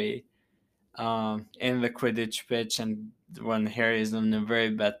Harry in the Quidditch pitch and when Harry is in a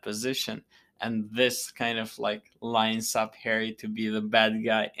very bad position. And this kind of like lines up Harry to be the bad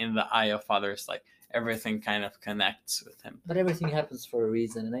guy in the eye of others. Like everything kind of connects with him. But everything happens for a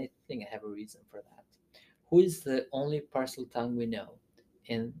reason, and I think I have a reason for that. Who is the only Parseltongue we know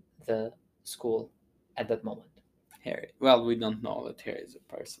in the school at that moment? Harry. Well, we don't know that Harry is a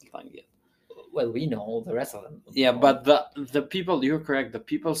Parseltongue yet. Well, we know the rest of them. Yeah, but the people, you're correct. The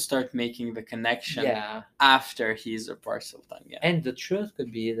people start making the connection after he's a Parseltongue. Yeah, and the truth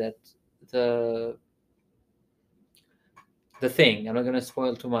could be that the thing, I'm not going to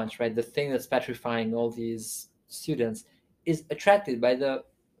spoil too much, right? The thing that's petrifying all these students is attracted by the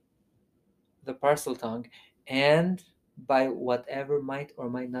Parseltongue and by whatever might or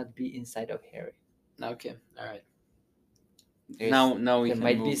might not be inside of Harry. Okay, all right. Now we there can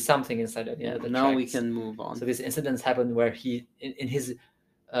might move. be something inside of him. Yeah, now we can move on. So these incidents happen where he in his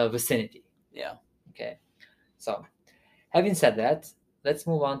vicinity. Yeah. Okay. So, having said that, let's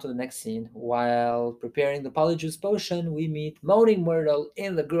move on to the next scene. While preparing the Polyjuice potion, we meet Moaning Myrtle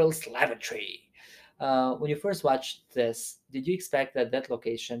in the girls' lavatory. When you first watched this, did you expect that that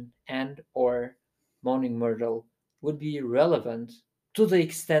location and or Moaning Myrtle would be relevant to the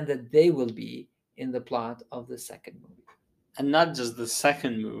extent that they will be in the plot of the second movie? And not just the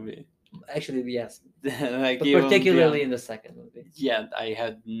second movie. Actually, yes. Like but particularly in the second movie. Yeah, I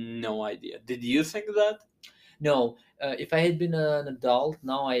had no idea. Did you think that? No. If I had been an adult,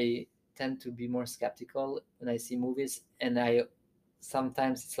 now I tend to be more skeptical when I see movies, and I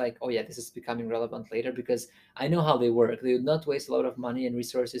sometimes it's like, oh yeah, this is becoming relevant later because I know how they work. They would not waste a lot of money and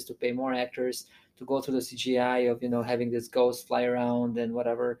resources to pay more actors to go through the CGI of having this ghost fly around and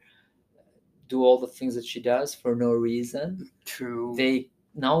whatever, do all the things that she does for no reason. True. They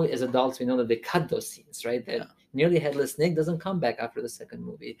now as adults we know that they cut those scenes, right? That Nearly Headless Nick doesn't come back after the second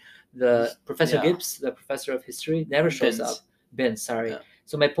movie. The Professor Gibbs, the professor of history, never shows up. Ben, sorry.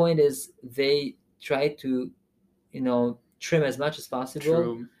 So my point is they try to, trim as much as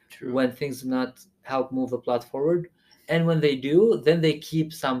possible when things do not help move the plot forward. And when they do, then they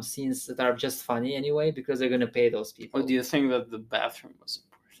keep some scenes that are just funny anyway because they're going to pay those people. Or do you think that the bathroom was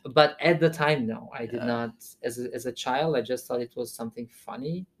important? But at the time, no, I did not. As a child, I just thought it was something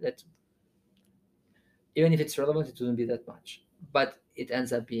funny that even if it's relevant, it wouldn't be that much. But it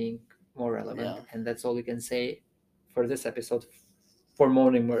ends up being more relevant, and that's all we can say for this episode for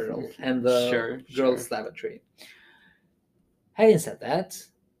Moaning Myrtle and the girls' lavatory. Having said that,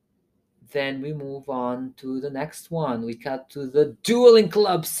 then we move on to the next one. We cut to the dueling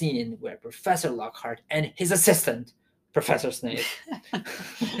club scene where Professor Lockhart and his assistant, Professor Snape.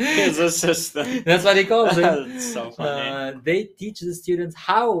 His assistant. That's what he calls him. That's so funny. They teach the students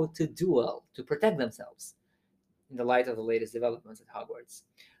how to duel, to protect themselves in the light of the latest developments at Hogwarts.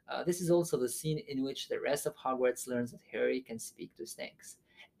 This is also the scene in which the rest of Hogwarts learns that Harry can speak to snakes.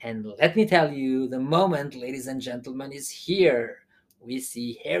 And let me tell you, the moment, ladies and gentlemen, is here. We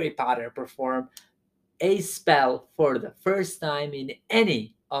see Harry Potter perform a spell for the first time in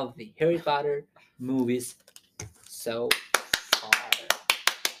any of the Harry Potter movies so far.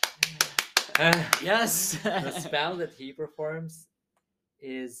 Yes. The spell that he performs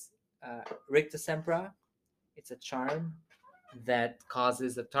is Ricta Sempra. It's a charm that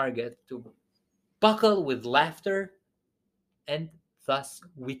causes a target to buckle with laughter and thus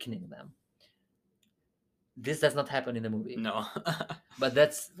weakening them. This does not happen in the movie. No. But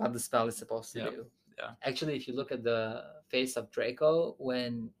that's what the spell is supposed to do. Yeah. Actually, if you look at the face of Draco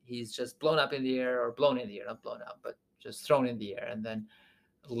when he's just blown up in the air, or blown in the air, not blown up, but just thrown in the air and then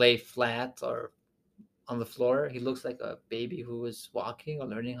lay flat or on the floor, he looks like a baby who was walking or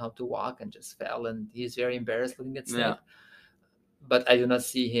learning how to walk and just fell, and he's very embarrassed looking at Snape. Yeah. But I do not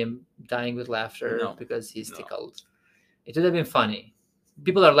see him dying with laughter because he's tickled. It would have been funny.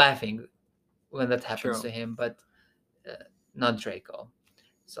 People are laughing. when that happens True. to him, but not Draco.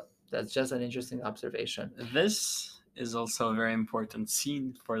 So that's just an interesting observation. This is also a very important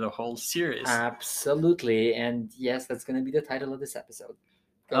scene for the whole series. Absolutely, and yes, that's going to be the title of this episode.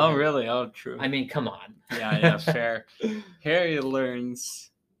 Go Oh, ahead. really? Oh, true. I mean, come on. Yeah, fair. Harry learns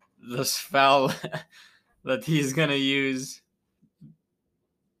the spell that he's gonna use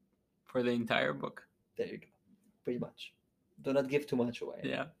for the entire book. There you go. Pretty much. Do not give too much away.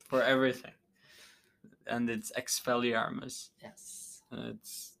 Yeah, for everything. And it's Expelliarmus. Yes.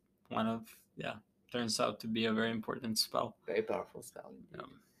 It's one of, turns out to be a very important spell. Very powerful spell indeed.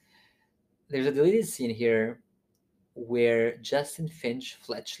 Um, There's a deleted scene here where Justin Finch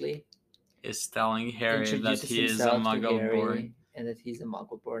Fletchley is telling Harry that introduces he is a himself to muggle Harry born. and that he's a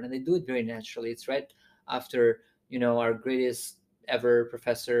muggle born, and they do it very naturally. It's right after, our greatest ever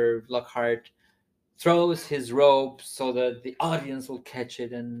Professor Lockhart throws his robe so that the audience will catch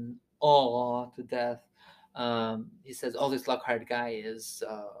it and awe to death. He says, "Oh, this Lockhart guy is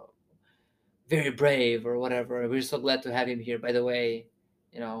very brave," or whatever. "We're so glad to have him here. By the way,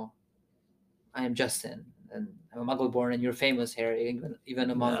 I am Justin, and I'm a Muggle-born, and you're famous, Harry,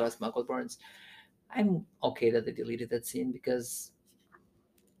 even among Yeah. us Muggle-borns." I'm okay that they deleted that scene because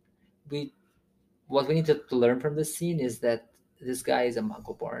what we need to learn from this scene is that this guy is a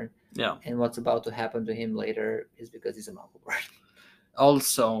Muggle-born, Yeah. and what's about to happen to him later is because he's a Muggle-born.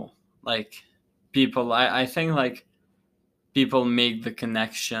 Also, like, I think, like, people make the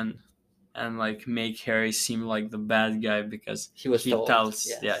connection and, like, make Harry seem like the bad guy because He was told, tells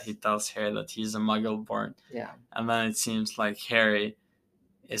yes. he tells Harry that he's a muggle born. Yeah. And then it seems like Harry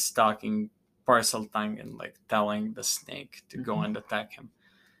is talking Parseltongue and, like, telling the snake to go and attack him.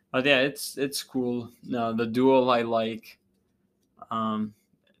 But yeah, it's cool. No, the duel I like.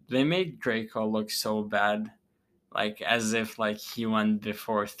 They made Draco look so bad, like as if like he went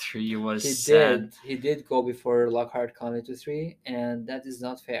before 3 was He said. did. He did go before Lockhart coming to 3, and that is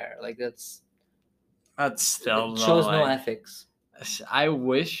not fair. Like That's it still shows no like, ethics. I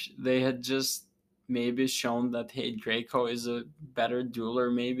wish they had just maybe shown that, hey, Draco is a better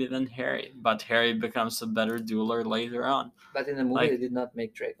dueler maybe than Harry, but Harry becomes a better dueler later on. But in the movie, Like- they did not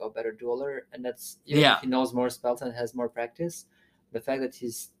make Draco a better dueler, and that's even if he knows more spells and has more practice. The fact that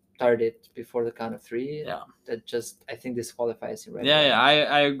he's started before the count of 3, Yeah. that just, I think, disqualifies him right Yeah, away.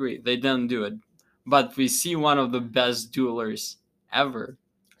 yeah, I agree. They didn't do it, but we see one of the best duelers ever,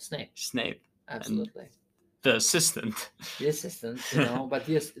 Snape. Absolutely. the assistant. The assistant, but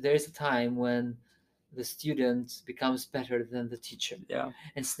yes, there is a time when the student becomes better than the teacher. Yeah.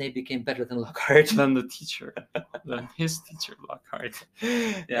 And Snape became better than Lockhart. Than the teacher. Than his teacher, Lockhart.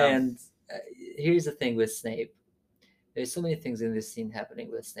 Yeah. And here's the thing with Snape. There's so many things in this scene happening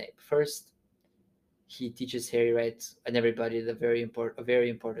with Snape. First, he teaches Harry, right, and everybody a very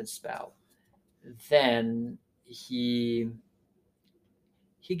important spell. Then he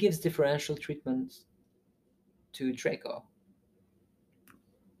gives differential treatment to Draco.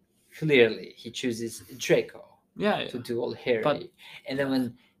 Clearly, he chooses Draco to duel Harry, and then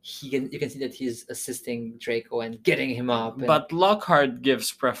when you can see that he's assisting Draco and getting him up. But Lockhart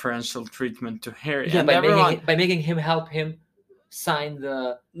gives preferential treatment to Harry. Yeah, and by making him help him sign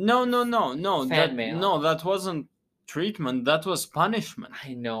the No. fan mail. No, that wasn't treatment. That was punishment.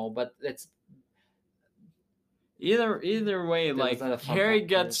 I know, but that's either way. That Like, was not a fun Harry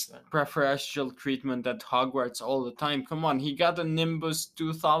gets punishment. preferential treatment at Hogwarts all the time. Come on, he got a Nimbus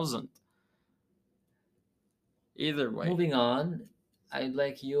 2000. Either way. Moving on, I'd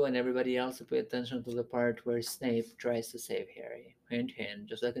like you and everybody else to pay attention to the part where Snape tries to save Harry. Hint, hint.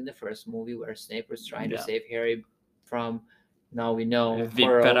 Just like in the first movie where Snape was trying to Yeah. save Harry from, now we know,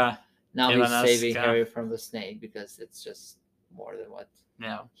 Quirrell. Vipera. Now he's Ivanesca. saving Harry from the snake because it's just more than what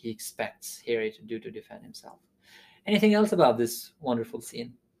Yeah. he expects Harry to do to defend himself. Anything else about this wonderful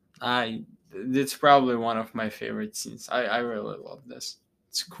scene? It's probably one of my favorite scenes. I really love this.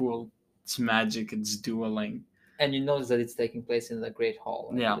 It's cool. It's magic. It's dueling. And you notice that it's taking place in the Great Hall,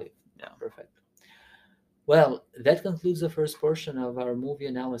 I Yeah. believe. Yeah. Perfect. Well, that concludes the first portion of our movie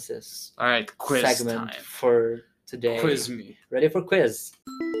analysis All right, quiz segment time. for today. Quiz me. Ready for quiz?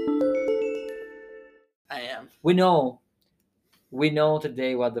 I am. We know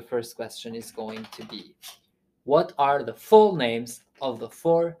today what the first question is going to be. What are the full names of the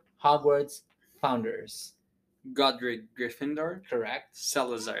 4 Hogwarts founders? Godric Gryffindor. Correct.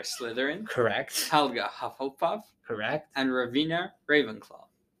 Salazar Slytherin. Correct. Helga Hufflepuff. Correct. And Rowena Ravenclaw.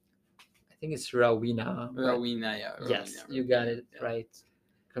 I think it's Rowena. Rowena, yeah. Yes, you got it right.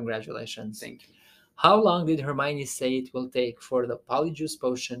 Congratulations. Thank you. How long did Hermione say it will take for the Polyjuice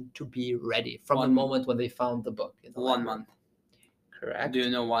potion to be ready from the moment when they found the book? In the 1 library? month. Correct. Do you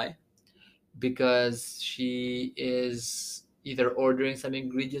know why? because she is either ordering some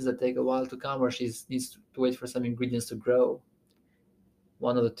ingredients that take a while to come, or she needs to wait for some ingredients to grow.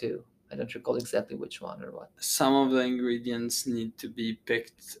 One of the two. I don't recall exactly which one or what. Some of the ingredients need to be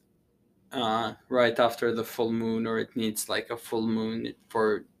picked right after the full moon, or it needs like a full moon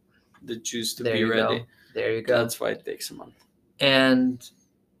for the juice to There be you ready. go. There you go. That's why it takes a month. And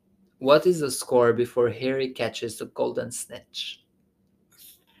what is the score before Harry catches the golden snitch?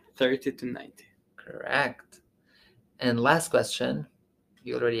 30 to 90. Correct. And last question.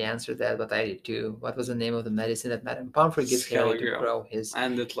 You already answered that, but I did too. What was the name of the medicine that Madame Pomfrey gives Harry to Scaligrow. grow his...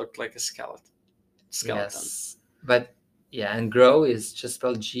 And it looked like a skeleton. Yes. But yeah, and grow is just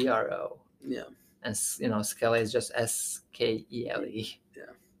spelled GRO. Yeah. And Skele is just SKELE. Yeah.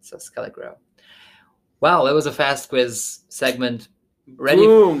 So Skelligro. Wow, that was a fast quiz segment. Ready?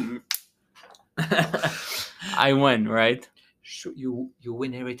 Boom! I win, right? You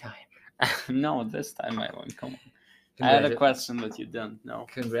win every time. No, this time I won. Come on. I had a question that you didn't know.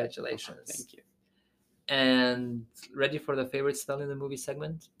 Congratulations. Thank you. And ready for the favorite spell in the movie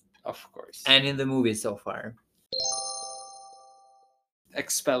segment? Of course. And in the movie so far.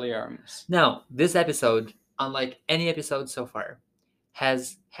 Expelliarmus. Now, this episode, unlike any episode so far,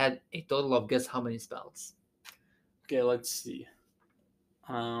 has had a total of, guess how many spells? Okay, let's see.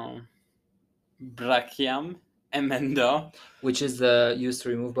 Brachiam, Emendo. Which is used to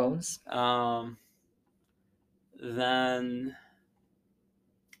remove bones. Then,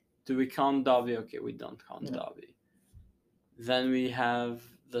 do we count Dobby? Okay, we don't count Dobby. Then we have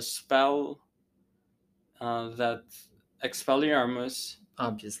the spell that Expelliarmus.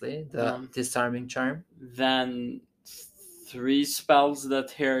 Obviously, the disarming charm. Then 3 spells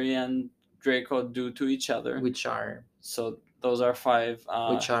that Harry and Draco do to each other. Which are? So those are 5.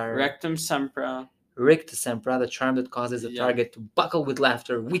 Which are? Rectum Sempra. Rictus Sempra, the charm that causes the target to buckle with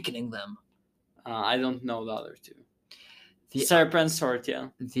laughter, weakening them. I don't know the other 2. Serpent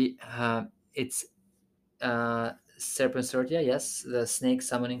Sortia. It's Serpent Sortia, yes. The snake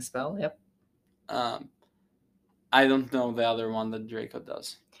summoning spell, yep. I don't know the other one that Draco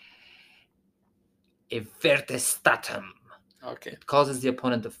does. Evertestatum. Okay. It causes the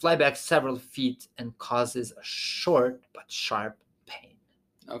opponent to fly back several feet and causes a short but sharp pain.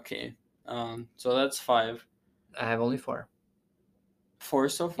 Okay. So that's 5. I have only 4. 4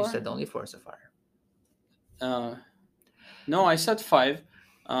 so far? You said only 4 so far. No, I said 5.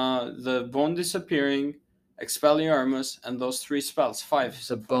 The bone disappearing, Expelliarmus, and those 3 spells. 5.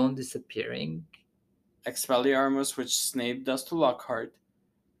 So bone disappearing. Expelliarmus, which Snape does to Lockhart.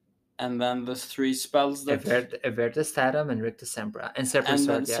 And then the 3 spells that... Evertestatum and Rictus Sempra. And Serpent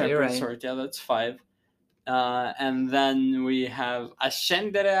Sortia, you're right. Sortia, that's 5. And then we have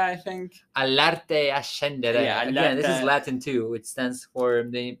Ascendere, I think. Allarte Ascendere. Yeah, Again, this is Latin too. It stands for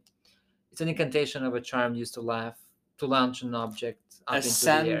it's an incantation of a charm used to launch an object up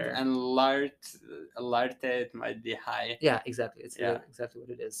Ascend into the air. And Larte, it might be high. Yeah, exactly. It's exactly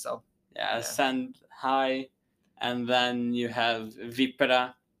what it is. So ascend high, and then you have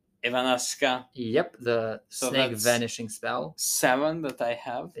Vipera, Ivanaska. Yep, the snake vanishing spell. 7 that I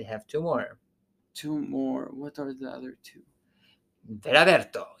have. They have 2 more. 2 more. What are the other 2?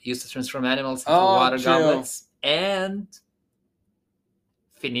 Veraverto, used to transform animals into water goblets. And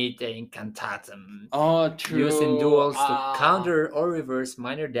Finite Incantatum. Oh, true. Used in duels to counter or reverse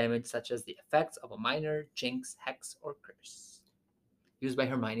minor damage, such as the effects of a minor jinx, hex, or curse. Used by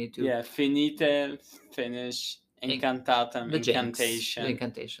Hermione too. Yeah, Finite, finish, Incantatum, the incantation. The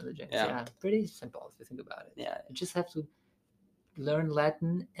incantation, the jinx. Yeah, pretty simple if you think about it. Yeah. You just have to learn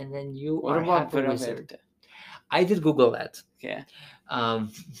Latin, and then you what are about half a wizard. I did Google that. Okay.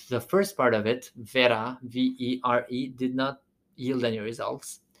 The first part of it, Vera, V-E-R-E, did not yield any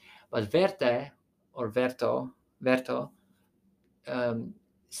results. But Verte, or Verto,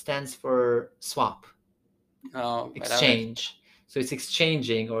 stands for swap. Exchange. So it's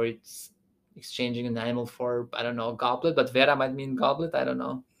exchanging, or it's exchanging an animal for, I don't know, goblet. But Vera might mean goblet. I don't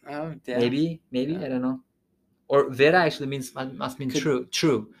know. Oh, yeah. Maybe. I don't know. Or Vera actually must mean true,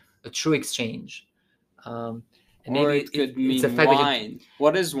 a true exchange. And or maybe it could mean wine.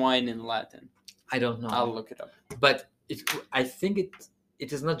 What is wine in Latin? I don't know. I'll look it up. But I think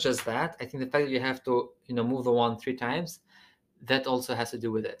it is not just that. I think the fact that you have to move the wand 3 times, that also has to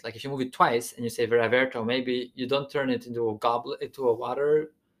do with it. Like if you move it twice and you say Veraverto, maybe you don't turn it into a goblet, into a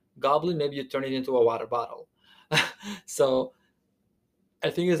water goblin. Maybe you turn it into a water bottle. So I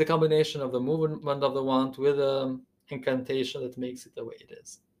think it's a combination of the movement of the wand with an incantation that makes it the way it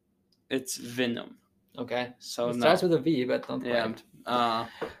is. It's venom. Okay, so it starts with a V, but not quite. Yeah.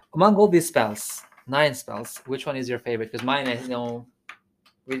 Among all these spells, 9 spells, which one is your favorite? Because mine, I know,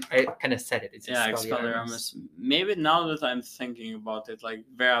 I kind of said it. It's Yeah, Expelliarmus. Expelliarmus. Maybe now that I'm thinking about it, like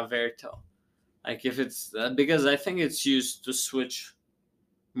Vera Verto. Like if it's because I think it's used to switch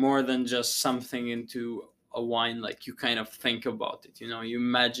more than just something into a wine. Like you kind of think about it, you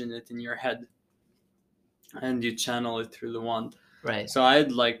imagine it in your head, and you channel it through the wand. Right. So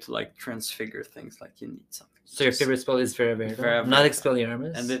I'd like to like transfigure things. Like you need something. So your favorite spell is Vera Verto, Vera not Verto.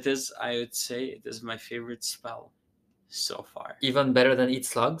 Expelliarmus, And it is, I would say, it is my favorite spell so far. even better than Eat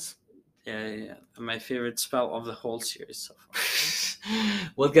Slugs. Yeah. My favorite spell of the whole series so far.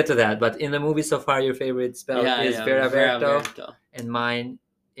 We'll get to that, but in the movie so far, your favorite spell is Vera Verto, and mine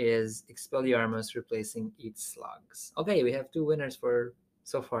is Expelliarmus replacing Eat Slugs. Okay, we have 2 winners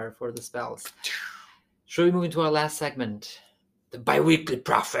so far for the spells. Should we move into our last segment, the bi-weekly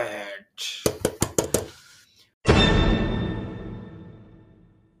prophet?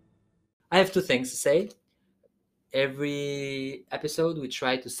 I have 2 things to say. Every episode, we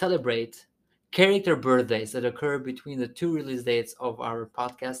try to celebrate character birthdays that occur between the 2 release dates of our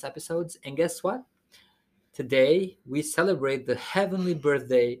podcast episodes. And guess what? Today, we celebrate the heavenly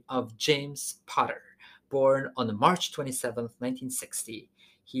birthday of James Potter, born on March 27th, 1960.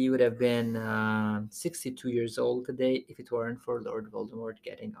 He would have been 62 years old today if it weren't for Lord Voldemort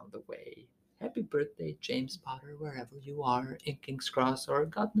getting out of the way. Happy birthday, James Potter, wherever you are, in King's Cross or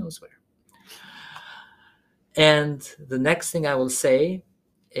God knows where. And the next thing I will say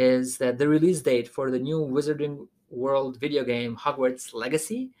is that the release date for the new Wizarding World video game Hogwarts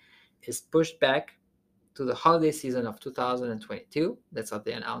Legacy is pushed back to the holiday season of 2022. That's what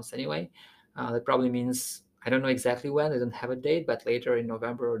they announced anyway. That probably means, I don't know exactly when, they don't have a date, but later in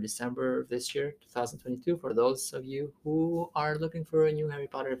November or December of this year, 2022, for those of you who are looking for a new Harry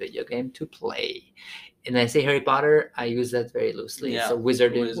Potter video game to play. And I say Harry Potter, I use that very loosely. Yeah, it's a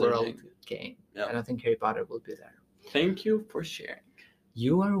Wizarding World game. Yep. I don't think Harry Potter will be there. Thank you for sharing.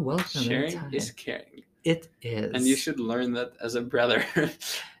 You are welcome. Sharing anytime. is caring. It is. And you should learn that as a brother,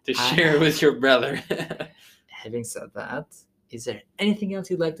 to share with your brother. Having said that, is there anything else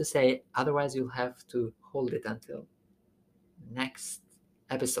you'd like to say? Otherwise, you'll have to hold it until next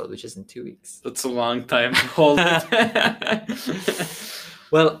episode, which is in 2 weeks. That's a long time to hold it.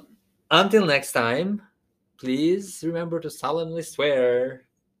 Well, until next time, please remember to solemnly swear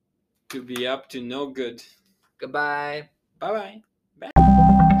to be up to no good. Goodbye. Bye-bye.